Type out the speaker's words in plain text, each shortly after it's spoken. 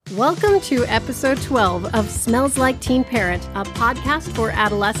Welcome to episode 12 of Smells Like Teen Parent, a podcast for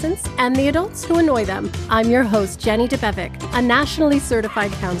adolescents and the adults who annoy them. I'm your host, Jenny DeBevic, a nationally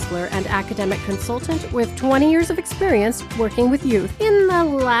certified counselor and academic consultant with 20 years of experience working with youth. In the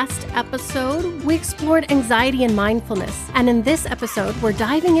last episode, we explored anxiety and mindfulness. And in this episode, we're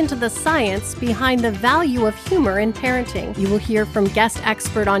diving into the science behind the value of humor in parenting. You will hear from guest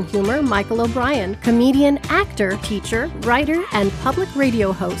expert on humor, Michael O'Brien, comedian, actor, teacher, writer, and public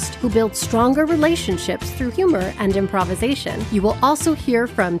radio host who builds stronger relationships through humor and improvisation. You will also hear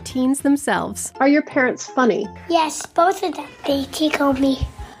from teens themselves. Are your parents funny? Yes, both of them. They tickle me.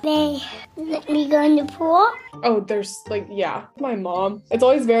 They let me go in the pool. Oh, my mom. It's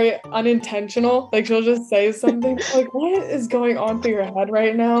always very unintentional. Like, she'll just say something like, what is going on through your head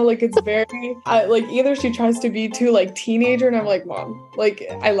right now? Like, it's very, either she tries to be too, teenager, and I'm like, Mom,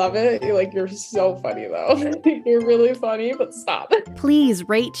 I love it. You're so funny, though. You're really funny, but stop. Please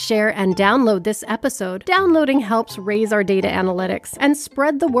rate, share, and download this episode. Downloading helps raise our data analytics and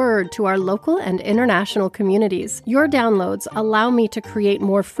spread the word to our local and international communities. Your downloads allow me to create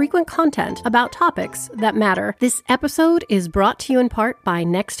more frequent content about topics that matter. This episode is brought to you in part by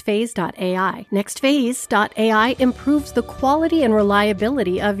NextPhase.ai. NextPhase.ai improves the quality and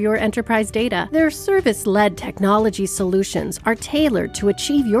reliability of your enterprise data. Their service-led technology solutions are tailored to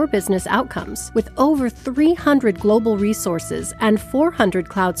achieve your business outcomes. With over 300 global resources and 400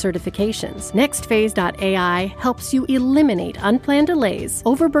 cloud certifications, NextPhase.ai helps you eliminate unplanned delays,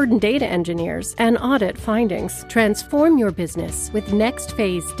 overburden data engineers, and audit findings. Transform your business with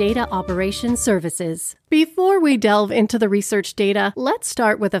NextPhase Data Operations Services. Before we delve into the research data, let's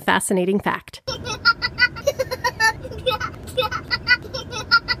start with a fascinating fact.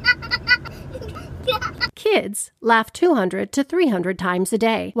 Kids laugh 200 to 300 times a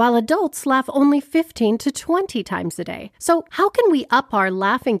day, while adults laugh only 15 to 20 times a day. So how can we up our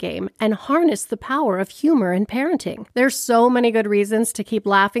laughing game and harness the power of humor in parenting? There's so many good reasons to keep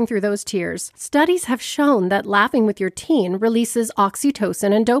laughing through those tears. Studies have shown that laughing with your teen releases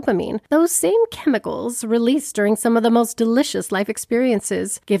oxytocin and dopamine, those same chemicals released during some of the most delicious life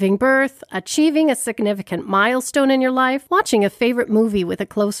experiences: giving birth, achieving a significant milestone in your life, watching a favorite movie with a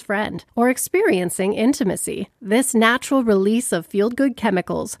close friend, or experiencing intimacy. This natural release of feel-good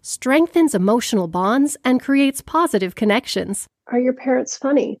chemicals strengthens emotional bonds and creates positive connections. Are your parents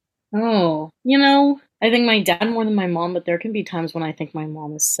funny? Oh, I think my dad more than my mom, but there can be times when I think my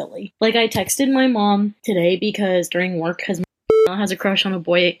mom is silly. I texted my mom today because during work, because has a crush on a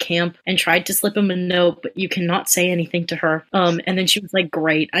boy at camp and tried to slip him a note, but you cannot say anything to her. And then she was like,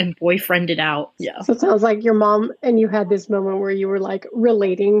 great, I'm boyfriended out. Yeah. So it sounds like your mom and you had this moment where you were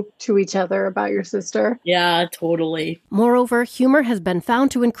relating to each other about your sister. Yeah, totally. Moreover, humor has been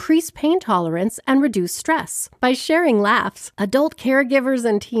found to increase pain tolerance and reduce stress. By sharing laughs, adult caregivers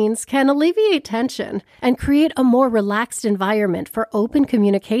and teens can alleviate tension and create a more relaxed environment for open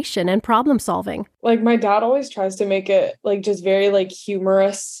communication and problem solving. My dad always tries to make it just very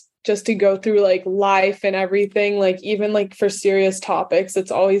humorous, just to go through life and everything. Even for serious topics,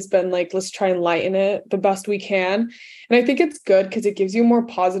 it's always been let's try and lighten it the best we can. And I think it's good because it gives you a more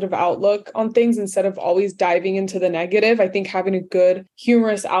positive outlook on things instead of always diving into the negative. I think having a good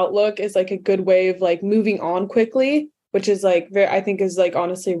humorous outlook is a good way of moving on quickly, which is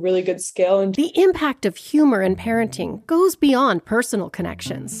honestly a really good skill. And the impact of humor in parenting goes beyond personal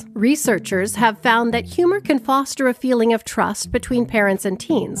connections. Researchers have found that humor can foster a feeling of trust between parents and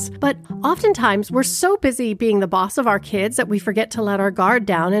teens. But oftentimes, we're so busy being the boss of our kids that we forget to let our guard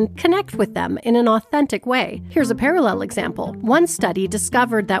down and connect with them in an authentic way. Here's a parallel example. One study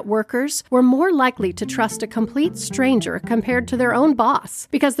discovered that workers were more likely to trust a complete stranger compared to their own boss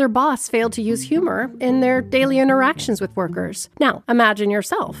because their boss failed to use humor in their daily interactions with workers. Now, imagine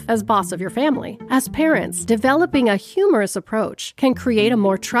yourself as boss of your family. As parents, developing a humorous approach can create a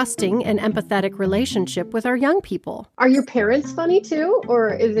more trusting and empathetic relationship with our young people. Are your parents funny too,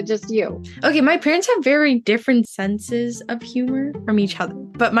 or is it just you? Okay, my parents have very different senses of humor from each other,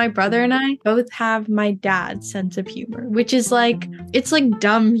 but my brother and I both have my dad's sense of humor, which is it's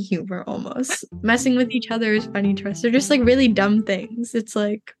dumb humor almost. Messing with each other is funny to us. They're just really dumb things. It's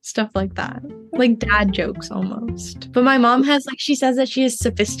stuff like that. Dad jokes almost. But my mom has, she says that she has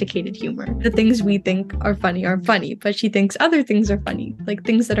sophisticated humor. The things we think are funny, but she thinks other things are funny,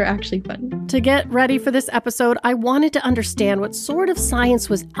 things that are actually funny. To get ready for this episode, I wanted to understand what sort of science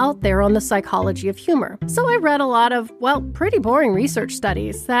was out there on the psychology of humor. So I read a lot of, pretty boring research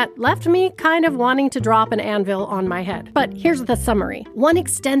studies that left me kind of wanting to drop an anvil on my head. But here's the summary. One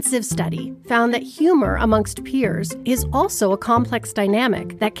extensive study found that humor amongst peers is also a complex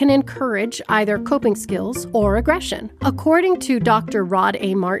dynamic that can encourage either coping skills or aggression. connection. According to Dr. Rod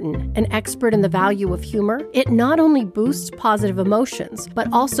A. Martin, an expert in the value of humor, it not only boosts positive emotions,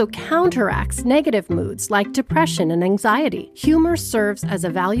 but also counteracts negative moods like depression and anxiety. Humor serves as a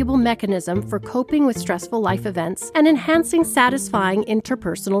valuable mechanism for coping with stressful life events and enhancing satisfying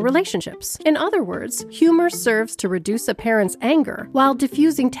interpersonal relationships. In other words, humor serves to reduce a parent's anger while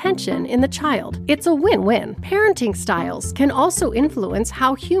diffusing tension in the child. It's a win-win. Parenting styles can also influence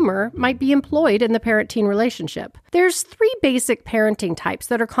how humor might be employed in the parent-teen relationship. There's 3 basic parenting types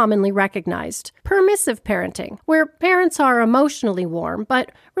that are commonly recognized. Permissive parenting, where parents are emotionally warm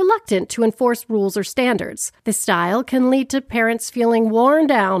but reluctant to enforce rules or standards. This style can lead to parents feeling worn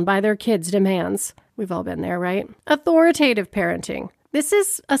down by their kids' demands. We've all been there, right? Authoritative parenting. This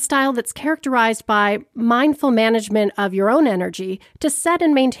is a style that's characterized by mindful management of your own energy to set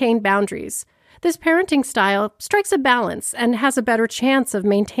and maintain boundaries. This parenting style strikes a balance and has a better chance of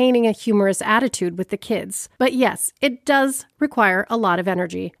maintaining a humorous attitude with the kids. But yes, it does require a lot of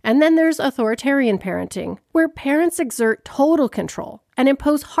energy. And then there's authoritarian parenting, where parents exert total control and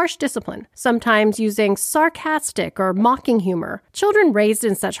impose harsh discipline, sometimes using sarcastic or mocking humor. Children raised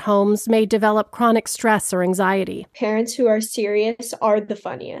in such homes may develop chronic stress or anxiety. Parents who are serious are the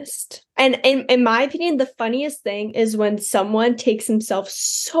funniest. And in my opinion, the funniest thing is when someone takes himself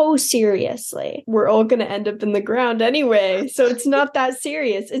so seriously. We're all going to end up in the ground anyway, so it's not that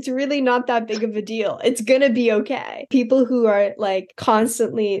serious. It's really not that big of a deal. It's going to be okay. People who are like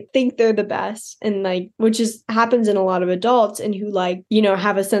constantly think they're the best and like, which is happens in a lot of adults, and who like, you know,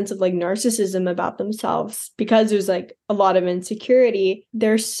 have a sense of like narcissism about themselves because there's like a lot of insecurity.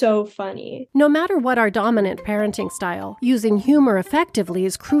 They're so funny. No matter what our dominant parenting style, using humor effectively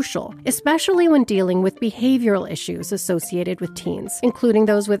is crucial, especially when dealing with behavioral issues associated with teens, including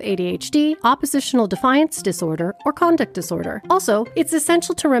those with ADHD, oppositional defiance disorder, or conduct disorder. Also, it's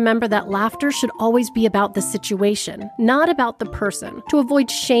essential to remember that laughter should always be about the situation, not about the person, to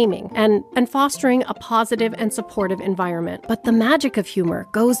avoid shaming and fostering a positive and supportive environment. But the magic of humor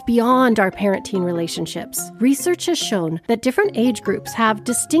goes beyond our parent-teen relationships. Research has shown that different age groups have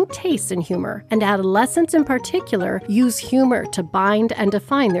distinct tastes in humor, and adolescents in particular use humor to bind and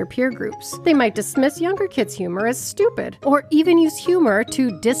define their peer groups. They might dismiss younger kids' humor as stupid, or even use humor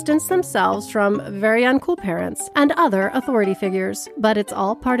to distance themselves from very uncool parents and other authority figures. But it's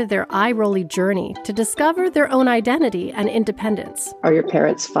all part of their eye-rolly journey to discover their own identity and independence. Are your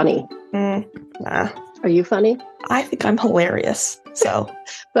parents funny? Nah. Are you funny? I think I'm hilarious. So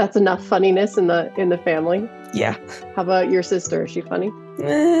That's enough funniness in the family. yeah. How about your sister? Is she funny?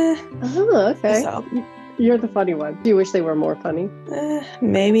 Eh, Oh, okay. so You're the funny one. Do you wish they were more funny?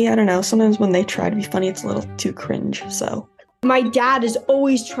 maybe, I don't know. Sometimes when they try to be funny, it's a little too cringe. So My dad is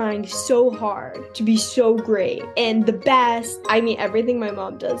always trying so hard to be so great and the best. I mean, everything my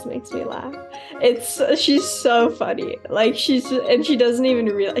mom does makes me laugh. She's so funny. Like she doesn't even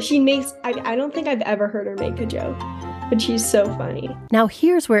realize she makes. I don't think I've ever heard her make a joke, but she's so funny. Now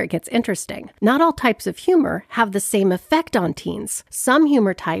here's where it gets interesting. Not all types of humor have the same effect on teens. Some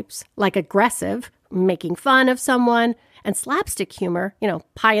humor types, like aggressive, making fun of someone, and slapstick humor,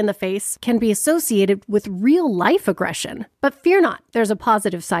 pie in the face, can be associated with real life aggression. But fear not, there's a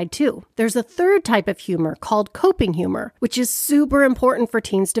positive side too. There's a third type of humor called coping humor, which is super important for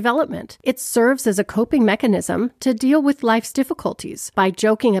teens' development. It serves as a coping mechanism to deal with life's difficulties by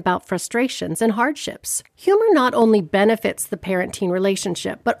joking about frustrations and hardships. Humor not only benefits the parent-teen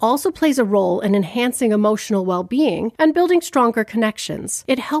relationship, but also plays a role in enhancing emotional well-being and building stronger connections.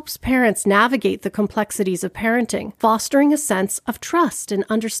 It helps parents navigate the complexities of parenting, fostering a sense of trust and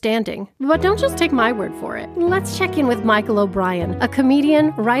understanding. But don't just take my word for it. Let's check in with Michael O'Brien, a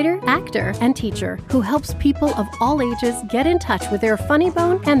comedian, writer, actor, and teacher who helps people of all ages get in touch with their funny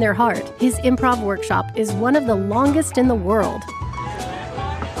bone and their heart. His improv workshop is one of the longest in the world.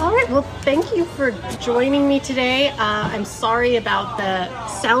 All right, well, thank you for joining me today. I'm sorry about the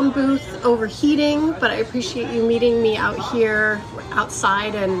sound booth overheating, but I appreciate you meeting me out here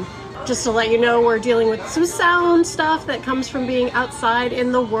outside. And just to let you know, we're dealing with some sound stuff that comes from being outside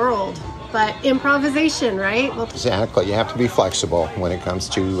in the world. But improvisation, right? Well, exactly. You have to be flexible when it comes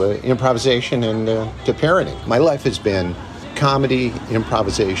to improvisation and to parenting. My life has been comedy,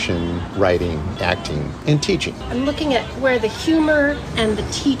 improvisation, writing, acting, and teaching. I'm looking at where the humor and the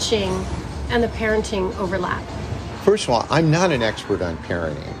teaching and the parenting overlap. First of all, I'm not an expert on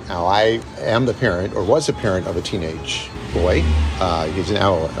parenting. Now, I am the parent, or was a parent, of a teenage boy. He's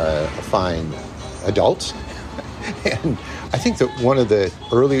now a fine adult. And I think that one of the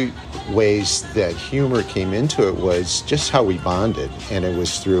early ways that humor came into it was just how we bonded. And it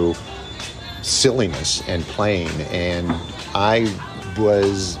was through silliness and playing. And I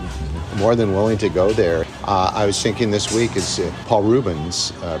was more than willing to go there. I was thinking this week as Paul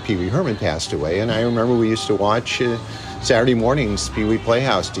Rubens, Pee Wee Herman passed away, and I remember we used to watch Saturday mornings Pee Wee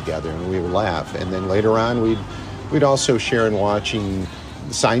Playhouse together, and we would laugh. And then later on, we'd also share in watching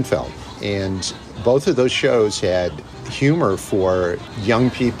Seinfeld, and both of those shows had humor for young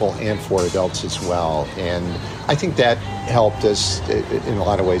people and for adults as well. And I think that helped us in a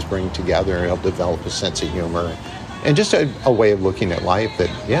lot of ways bring together and help develop a sense of humor and just a way of looking at life that,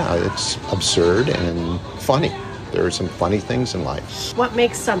 yeah, it's absurd and funny. There are some funny things in life. What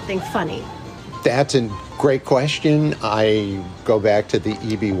makes something funny? That's a great question. I go back to the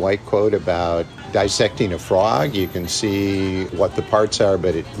E.B. White quote about dissecting a frog. You can see what the parts are,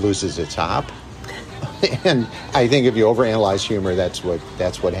 but it loses its top. And I think if you overanalyze humor, that's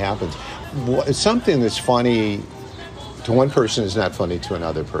what happens. Something that's funny to one person is not funny to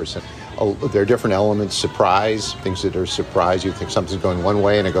another person. There are different elements, surprise, things that are surprise. You think something's going one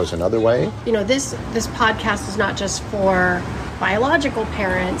way and it goes another way. You know, this podcast is not just for biological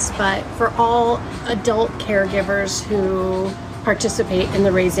parents, but for all adult caregivers who participate in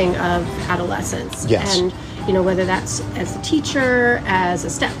the raising of adolescents. Yes. And, you know, whether that's as a teacher, as a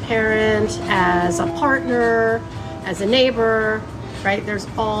step-parent, as a partner, as a neighbor, right? There's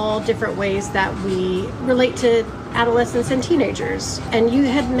all different ways that we relate to adolescents and teenagers. And you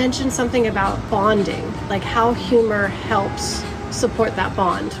had mentioned something about bonding, like how humor helps support that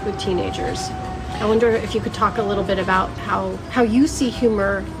bond with teenagers. I wonder if you could talk a little bit about how you see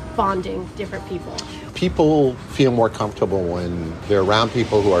humor bonding different people. People feel more comfortable when they're around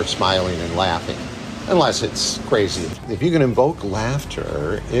people who are smiling and laughing, unless it's crazy. If you can invoke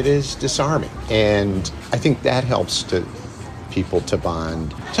laughter, it is disarming. And I think that helps people to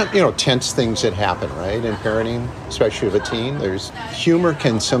bond. Tense things that happen, right, in parenting, especially of a teen. Humor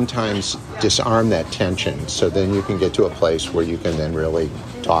can sometimes disarm that tension, so then you can get to a place where you can then really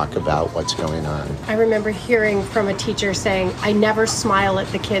talk about what's going on. I remember hearing from a teacher saying, I never smile at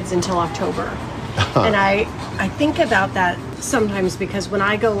the kids until October. And I think about that sometimes because when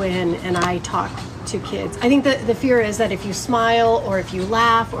I go in and I talk to kids, I think that the fear is that if you smile or if you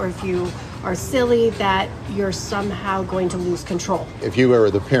laugh or if you are silly, that you're somehow going to lose control. If you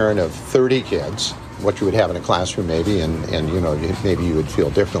were the parent of 30 kids, what you would have in a classroom maybe, and maybe you would feel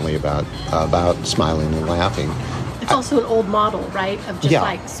differently about smiling and laughing. It's also an old model, right? Of just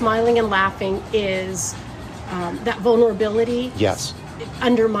like smiling and laughing is that vulnerability. Yes. It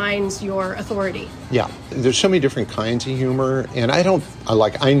undermines your authority. Yeah. There's so many different kinds of humor, and I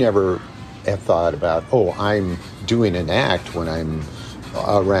never have thought about, I'm doing an act when I'm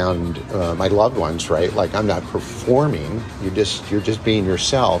around my loved ones, right? Like I'm not performing. You're just being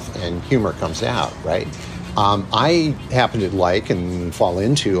yourself, and humor comes out, right? I happen to like and fall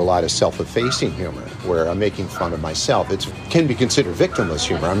into a lot of self-effacing humor, where I'm making fun of myself. It can be considered victimless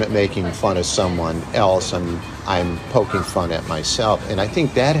humor. I'm not making fun of someone else. I'm poking fun at myself, and I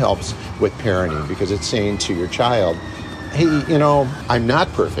think that helps with parenting because it's saying to your child, hey, I'm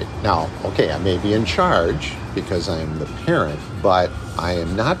not perfect. Now, okay, I may be in charge because I'm the parent, but I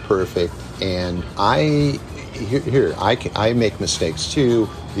am not perfect, and I make mistakes too.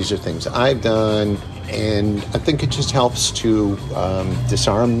 These are things I've done, and I think it just helps to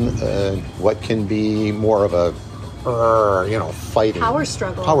disarm what can be more of a fighting. Power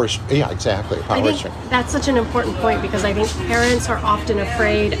struggle. Yeah, exactly. I think that's such an important point because I think parents are often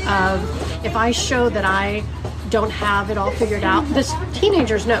afraid of, if I show that I don't have it all figured out.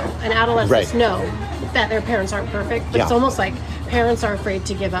 Teenagers know and adolescents know that their parents aren't perfect, but it's almost like parents are afraid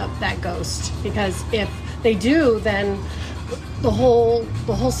to give up that ghost because if they do, then the whole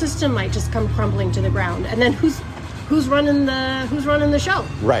system might just come crumbling to the ground. And then who's running the show?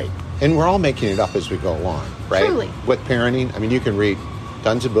 Right. And we're all making it up as we go along, right? Truly. With parenting, I mean, you can read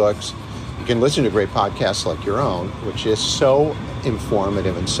tons of books. You can listen to great podcasts like your own, which is so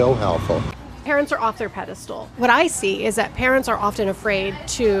informative and so helpful. Parents are off their pedestal. What I see is that parents are often afraid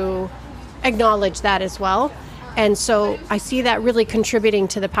to acknowledge that as well. And so I see that really contributing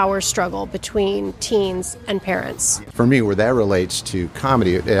to the power struggle between teens and parents. For me, where that relates to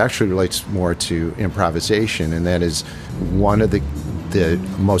comedy, it actually relates more to improvisation, and that is one of the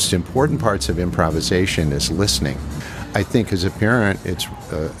most important parts of improvisation is listening. I think as a parent,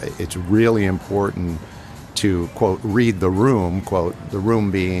 it's really important to, quote, read the room, quote, the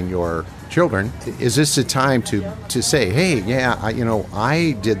room being your children. Is this the time to say, hey, yeah,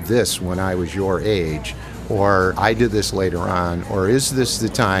 I did this when I was your age, or I did this later on, or is this the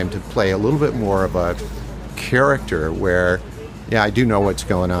time to play a little bit more of a character where, yeah, I do know what's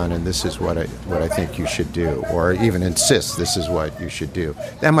going on, and this is what I think you should do, or even insist this is what you should do.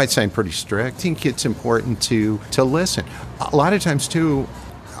 That might sound pretty strict. I think it's important to listen. A lot of times, too,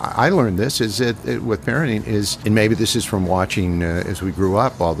 I learned this is that with parenting is, and maybe this is from watching as we grew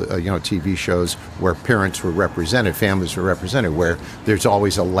up, all the TV shows where parents were represented, families were represented, where there's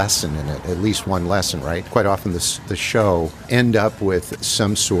always a lesson in it, at least one lesson, right? Quite often the show end up with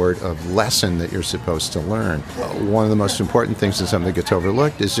some sort of lesson that you're supposed to learn. One of the most important things and something that gets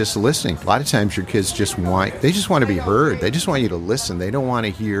overlooked is just listening. A lot of times your kids just want to be heard. They just want you to listen. They don't want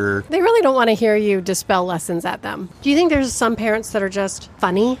to hear. They really don't want to hear you dispel lessons at them. Do you think there's some parents that are just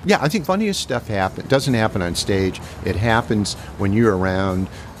funny? Yeah, I think funniest stuff doesn't happen on stage. It happens when you're around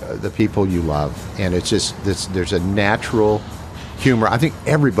the people you love. And it's just there's a natural humor. I think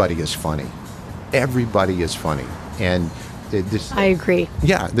everybody is funny. Everybody is funny. And I agree.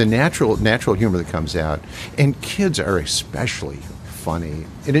 Yeah, the natural humor that comes out. And kids are especially funny.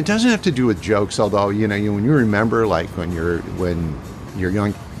 And it doesn't have to do with jokes, although, when you remember, like when your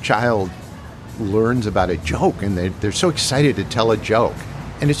young child learns about a joke and they're so excited to tell a joke.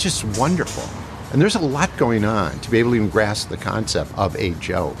 And it's just wonderful. And there's a lot going on to be able to even grasp the concept of a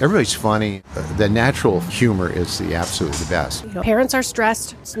joke. Everybody's funny. The natural humor is the absolutely the best. Parents are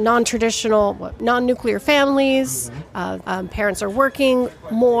stressed. It's non-traditional, non-nuclear families. Parents are working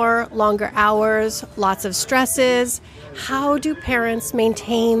more, longer hours, lots of stresses. How do parents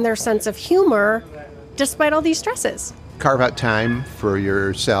maintain their sense of humor despite all these stresses? Carve out time for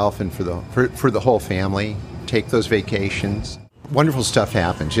yourself and for the whole family. Take those vacations. Wonderful stuff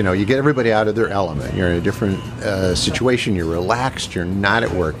happens. You get everybody out of their element. You're in a different situation. You're relaxed. You're not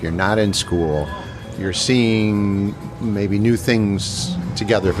at work. You're not in school. You're seeing maybe new things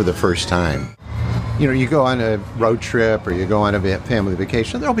together for the first time. You go on a road trip or you go on a family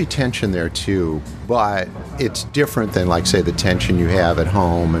vacation. There'll be tension there too, but it's different than, like, say, the tension you have at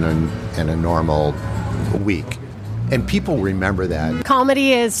home in a normal week. And people remember that.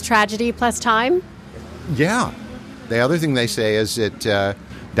 Comedy is tragedy plus time? Yeah. The other thing they say is that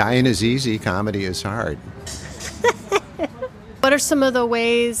dying is easy, comedy is hard. What are some of the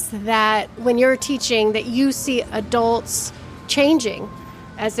ways that when you're teaching that you see adults changing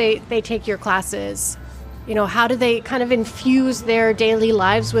as they take your classes? How do they kind of infuse their daily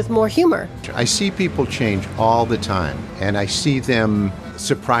lives with more humor? I see people change all the time, and I see them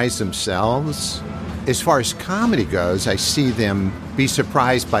surprise themselves. As far as comedy goes, I see them be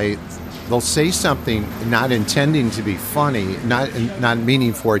surprised by, they'll say something not intending to be funny, not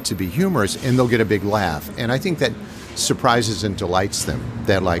meaning for it to be humorous, and they'll get a big laugh. And I think that surprises and delights them.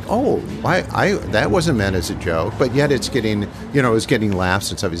 That, like, that wasn't meant as a joke, but yet it's getting, it's getting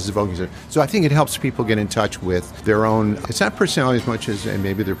laughs and stuff. It's evoking. So I think it helps people get in touch with their own. It's not personality as much as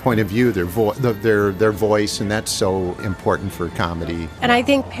maybe their point of view, their voice, and that's so important for comedy. And I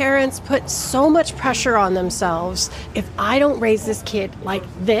think parents put so much pressure on themselves. If I don't raise this kid like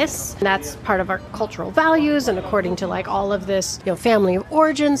this, and that's part of our cultural values, and according to like all of this, family of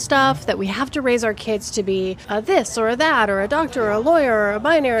origin stuff, that we have to raise our kids to be this or that, or a doctor, or a lawyer, or a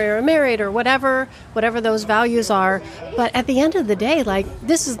binary, or a married, or whatever those values are. But at the end of the day, like,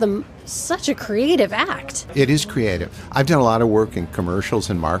 this is such a creative act. It is creative. I've done a lot of work in commercials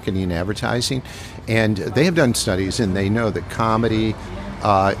and marketing and advertising, and they have done studies, and they know that comedy,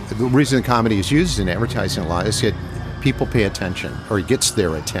 the reason comedy is used in advertising a lot is that people pay attention, or it gets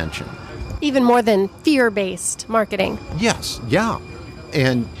their attention. Even more than fear-based marketing. Yes, yeah.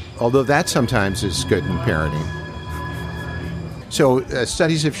 And although that sometimes is good in parenting. So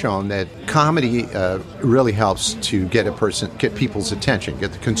studies have shown that comedy really helps to get people's attention,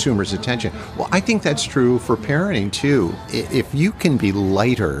 get the consumer's attention. Well, I think that's true for parenting too. If you can be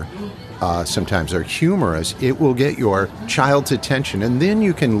lighter sometimes, or humorous, it will get your child's attention, and then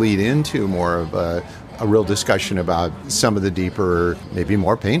you can lead into more of a real discussion about some of the deeper, maybe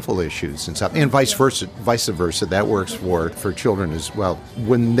more painful issues and stuff, and vice versa. That works for children as well.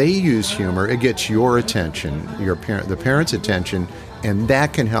 When they use humor, it gets your attention, the parent's attention, and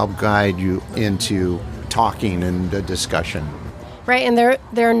that can help guide you into talking and a discussion. Right, and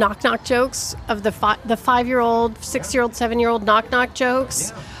there are knock-knock jokes of the 5-year-old, 6-year-old, 7-year-old knock-knock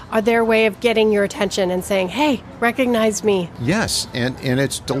jokes are their way of getting your attention and saying, hey, recognize me. Yes, and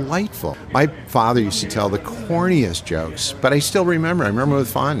it's delightful. My father used to tell the corniest jokes, but I still remember. I remember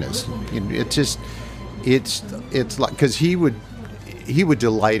with fondness. It's like, because he would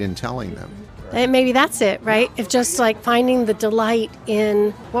delight in telling them. And maybe that's it, right? It's just like finding the delight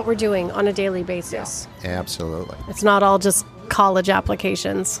in what we're doing on a daily basis. Yeah, absolutely. It's not all just college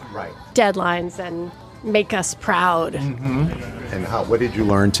applications, right? Deadlines and make us proud. Mm-hmm. And what did you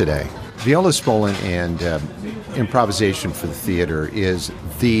learn today? Viola Spolin and improvisation for the theater is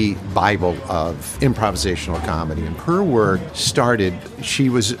the Bible of improvisational comedy. And her work started, she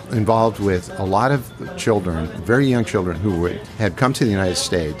was involved with a lot of children, very young children who had come to the United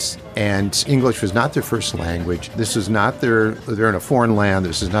States, and English was not their first language. This is not they're in a foreign land,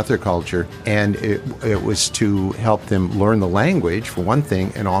 this is not their culture, and it was to help them learn the language, for one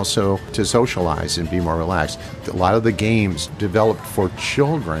thing, and also to socialize and be more relaxed. A lot of the games developed for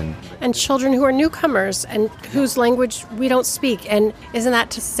children. And children who are newcomers and whose language we don't speak. And isn't that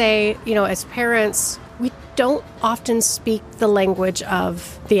to say, as parents, we don't often speak the language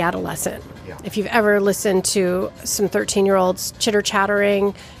of the adolescent. Yeah. If you've ever listened to some 13-year-olds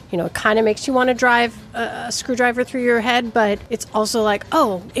chitter-chattering, it kind of makes you want to drive a screwdriver through your head, but it's also like,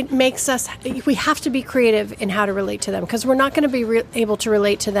 it makes us, we have to be creative in how to relate to them, because we're not going to be able to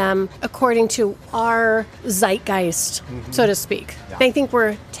relate to them according to our zeitgeist, so to speak. Yeah. They think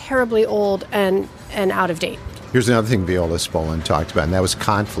we're terribly old and out of date. Here's another thing Viola Spolin talked about, and that was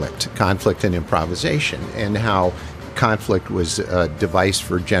conflict and improvisation, and how conflict was a device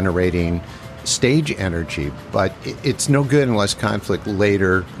for generating stage energy, but it's no good unless conflict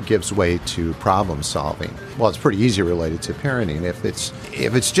later gives way to problem solving. Well, it's pretty easy related to parenting. If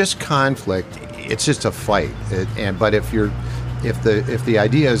it's just conflict, it's just a fight. But if the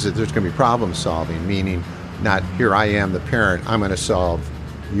idea is that there's going to be problem solving, meaning not here I am the parent, I'm going to solve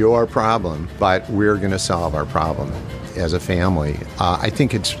your problem, but we're going to solve our problem as a family. I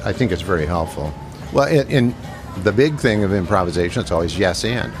think it's very helpful. Well, in the big thing of improvisation, it's always yes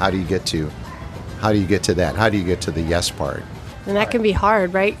and. How do you get to that? How do you get to the yes part? And that can be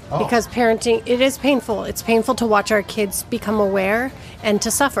hard, right? Oh. Because parenting, it is painful. It's painful to watch our kids become aware and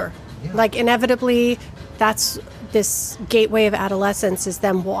to suffer. Yeah. Like inevitably, that's this gateway of adolescence, is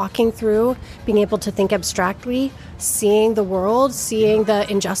them walking through, being able to think abstractly, seeing the world, seeing the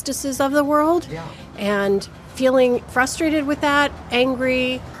injustices of the world, and feeling frustrated with that,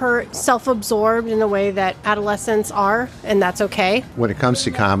 angry, hurt, self-absorbed in the way that adolescents are, and that's okay. When it comes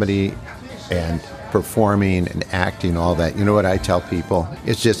to comedy and performing and acting, all that, you know what I tell people?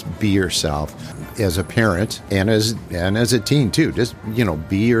 It's just be yourself. As a parent and as a teen too, just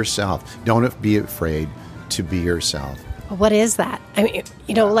be yourself. Don't be afraid to be yourself. What is that? I mean,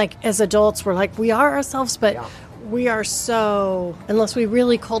 like as adults, we're like, we are ourselves, but we are so, unless we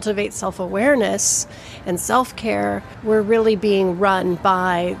really cultivate self-awareness and self-care, we're really being run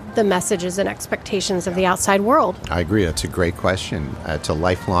by the messages and expectations of the outside world. I agree. That's a great question. It's a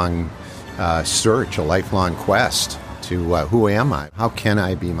lifelong search, a lifelong quest to who am I? How can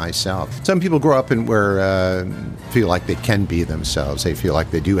I be myself? Some people grow up and feel like they can be themselves. They feel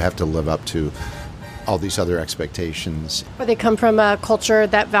like they do have to live up to all these other expectations. Or they come from a culture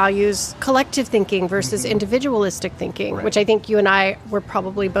that values collective thinking versus individualistic thinking, right, which I think you and I were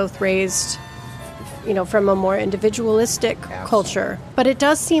probably both raised, from a more individualistic culture. But it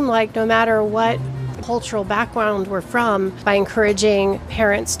does seem like no matter what cultural background we're from, by encouraging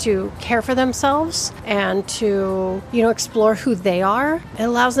parents to care for themselves and to, explore who they are, it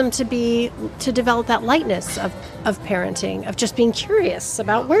allows them to develop that lightness of parenting, of just being curious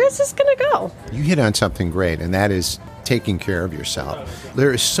about where is this going to go. You hit on something great, and that is taking care of yourself.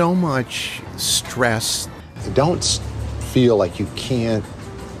 There is so much stress. Don't feel like you can't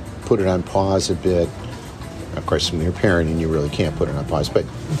put it on pause a bit. Of course, when you're parenting, you really can't put it on pause, but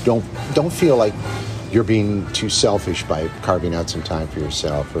don't feel like you're being too selfish by carving out some time for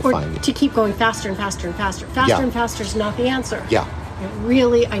yourself or finding to keep going faster and faster and faster. Faster and faster is not the answer. Yeah. It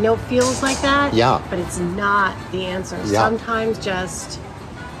really, I know it feels like that. Yeah. But it's not the answer. Yeah. Sometimes just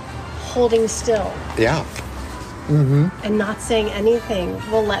holding still. Yeah. Mm-hmm. And not saying anything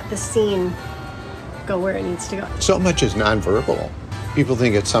will let the scene go where it needs to go. So much is nonverbal. People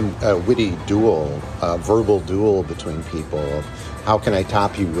think it's some witty duel, verbal duel between people of how can I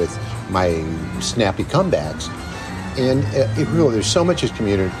top you with my snappy comebacks? And there's so much is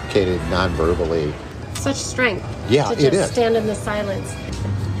communicated non-verbally. Such strength. Yeah, to just stand in the silence.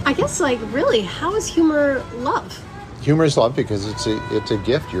 I guess, really, how is humor love? Humor is love because it's a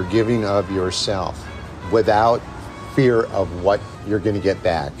gift you're giving of yourself without fear of what you're going to get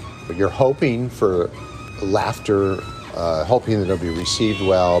back. You're hoping for laughter, hoping that it'll be received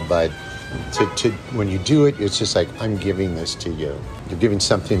well, but when you do it, it's just like, I'm giving this to you. You're giving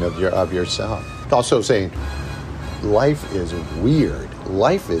something of yourself. Also saying, life is weird.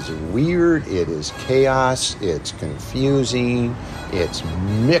 Life is weird. It is chaos. It's confusing. It's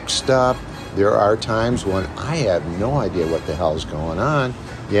mixed up. There are times when I have no idea what the hell is going on.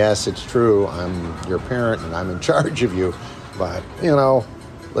 Yes, it's true. I'm your parent and I'm in charge of you. But,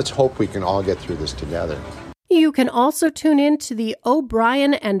 let's hope we can all get through this together. You can also tune in to the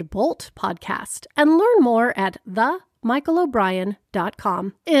O'Brien and Bolt podcast and learn more at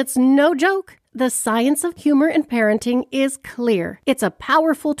michaelobrien.com. It's no joke. The science of humor in parenting is clear. It's a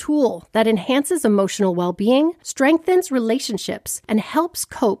powerful tool that enhances emotional well-being, strengthens relationships, and helps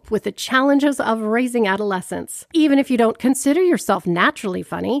cope with the challenges of raising adolescents. Even if you don't consider yourself naturally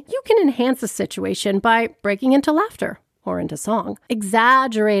funny, you can enhance a situation by breaking into laughter. Or into song,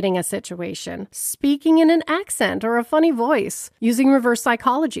 exaggerating a situation, speaking in an accent or a funny voice, using reverse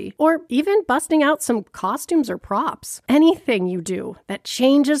psychology, or even busting out some costumes or props. Anything you do that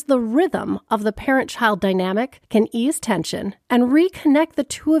changes the rhythm of the parent-child dynamic can ease tension and reconnect the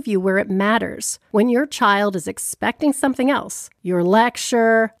two of you where it matters. When your child is expecting something else, your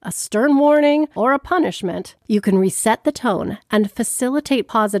lecture, a stern warning, or a punishment, you can reset the tone and facilitate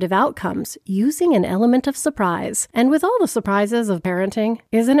positive outcomes using an element of surprise. And with all the surprises of parenting,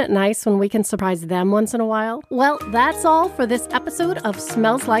 isn't it nice when we can surprise them once in a while? Well, that's all for this episode of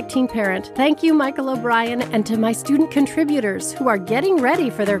Smells Like Teen Parent. Thank you, Michael O'Brien, and to my student contributors who are getting ready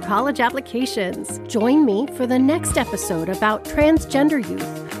for their college applications. Join me for the next episode about transgender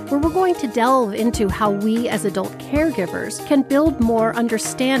youth, where we're going to delve into how we as adult caregivers can build more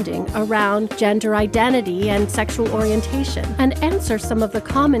understanding around gender identity and sexual orientation, and answer some of the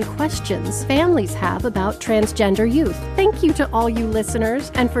common questions families have about transgender youth. Thank you to all you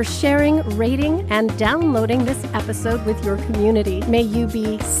listeners, and for sharing, rating, and downloading this episode with your community. May you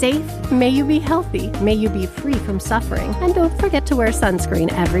be safe, may you be healthy, may you be free from suffering, and don't forget to wear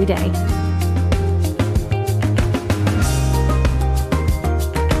sunscreen every day.